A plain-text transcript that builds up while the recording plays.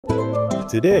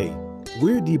Today,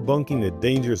 we're debunking a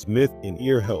dangerous myth in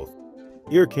ear health: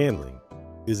 ear candling.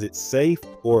 Is it safe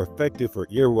or effective for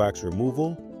earwax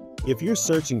removal? If you're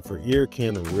searching for ear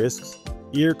candling risks,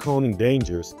 ear coning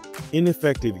dangers,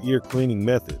 ineffective ear cleaning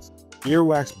methods,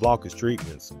 earwax blockage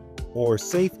treatments, or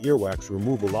safe earwax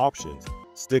removal options,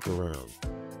 stick around.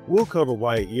 We'll cover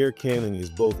why ear candling is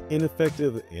both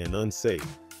ineffective and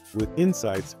unsafe, with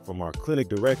insights from our clinic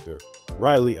director,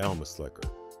 Reilly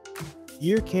Allmoslecher.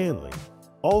 Ear candling,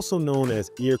 also known as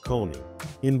ear coning,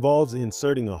 involves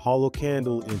inserting a hollow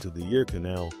candle into the ear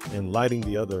canal and lighting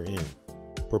the other end.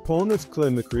 Proponents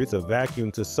claim it creates a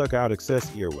vacuum to suck out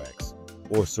excess earwax,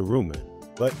 or cerumen,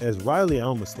 but as Reilly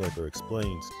Allmoslecher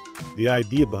explains, the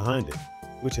idea behind it,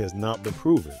 which has not been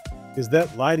proven, is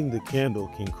that lighting the candle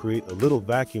can create a little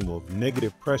vacuum of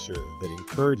negative pressure that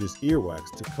encourages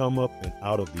earwax to come up and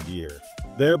out of the ear,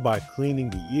 thereby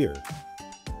cleaning the ear.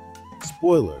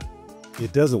 Spoiler: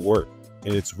 it doesn't work,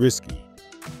 and it's risky.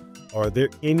 Are there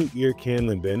any ear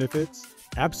candling benefits?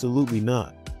 Absolutely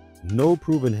not. No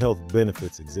proven health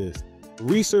benefits exist.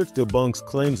 Research debunks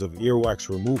claims of earwax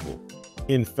removal.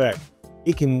 In fact,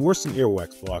 it can worsen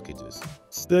earwax blockages.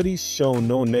 Studies show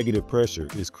no negative pressure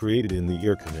is created in the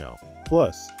ear canal.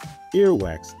 Plus,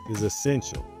 earwax is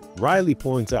essential. Reilly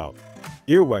points out,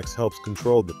 earwax helps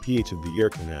control the pH of the ear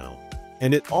canal,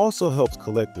 and it also helps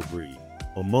collect debris,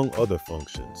 among other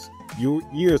functions. Your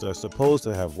ears are supposed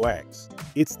to have wax.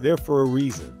 It's there for a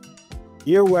reason.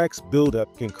 Earwax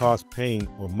buildup can cause pain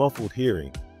or muffled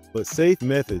hearing, but safe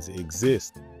methods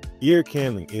exist. Ear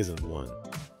candling isn't one.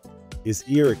 Is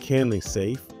ear candling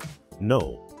safe?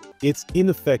 No. It's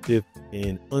ineffective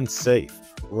and unsafe.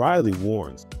 Reilly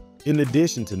warns, in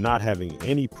addition to not having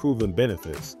any proven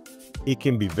benefits, it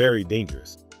can be very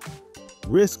dangerous.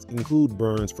 Risks include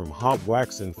burns from hot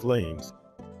wax and flames,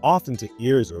 often to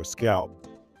ears or scalp,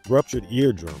 ruptured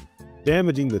eardrum,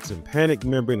 damaging the tympanic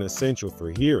membrane essential for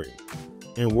hearing,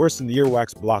 and worsened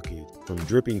earwax blockage from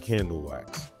dripping candle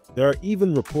wax. There are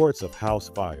even reports of house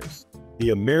fires.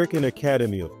 The American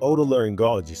Academy of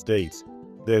Otolaryngology states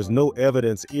there's no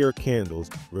evidence ear candles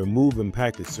remove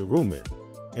impacted cerumen,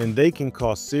 and they can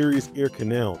cause serious ear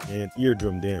canal and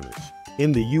eardrum damage.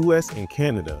 In the US and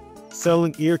Canada,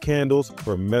 selling ear candles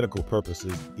for medical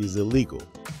purposes is illegal.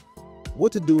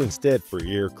 What to do instead for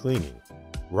ear cleaning?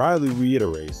 Reilly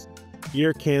reiterates,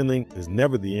 ear candling is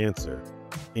never the answer,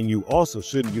 and you also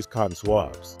shouldn't use cotton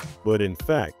swabs. But in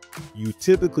fact, you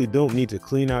typically don't need to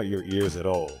clean out your ears at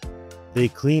all. They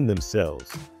clean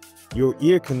themselves. Your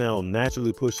ear canal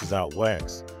naturally pushes out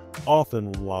wax,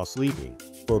 often while sleeping,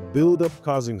 for buildup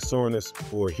causing soreness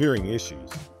or hearing issues.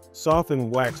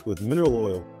 Soften wax with mineral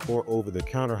oil or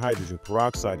over-the-counter hydrogen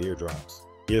peroxide eardrops.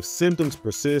 If symptoms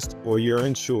persist or you're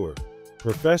unsure,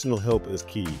 professional help is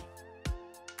key.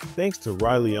 Thanks to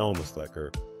Reilly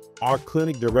Allmoslecher, our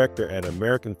clinic director at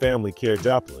American Family Care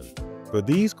Joplin, for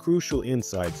these crucial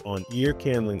insights on ear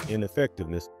candling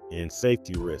ineffectiveness and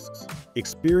safety risks.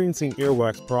 Experiencing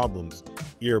earwax problems,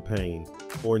 ear pain,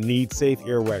 or need safe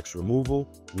earwax removal?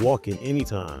 Walk in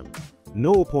anytime.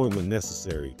 No appointment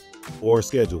necessary, or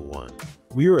schedule one.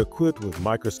 We are equipped with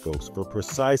microscopes for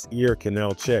precise ear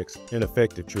canal checks and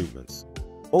effective treatments.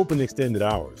 Open extended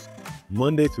hours,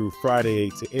 Monday through Friday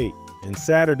 8 to 8, and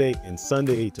Saturday and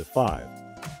Sunday 8 to 5.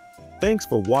 Thanks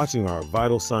for watching our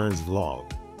Vital Signs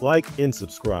vlog. Like and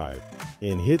subscribe,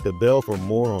 and hit the bell for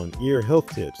more on ear health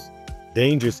tips,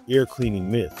 dangerous ear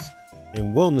cleaning myths,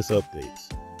 and wellness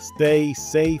updates. Stay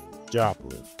safe,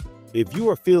 Joplin. If you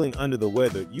are feeling under the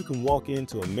weather, you can walk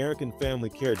into American Family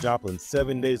Care Joplin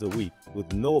 7 days a week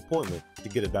with no appointment to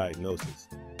get a diagnosis.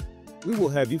 We will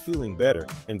have you feeling better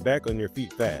and back on your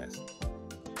feet fast.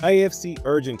 AFC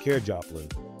Urgent Care Joplin,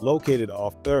 located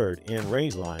off 3rd and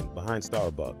Rangeline behind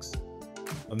Starbucks.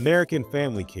 American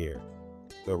Family Care.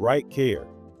 The right care,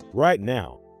 right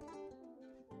now.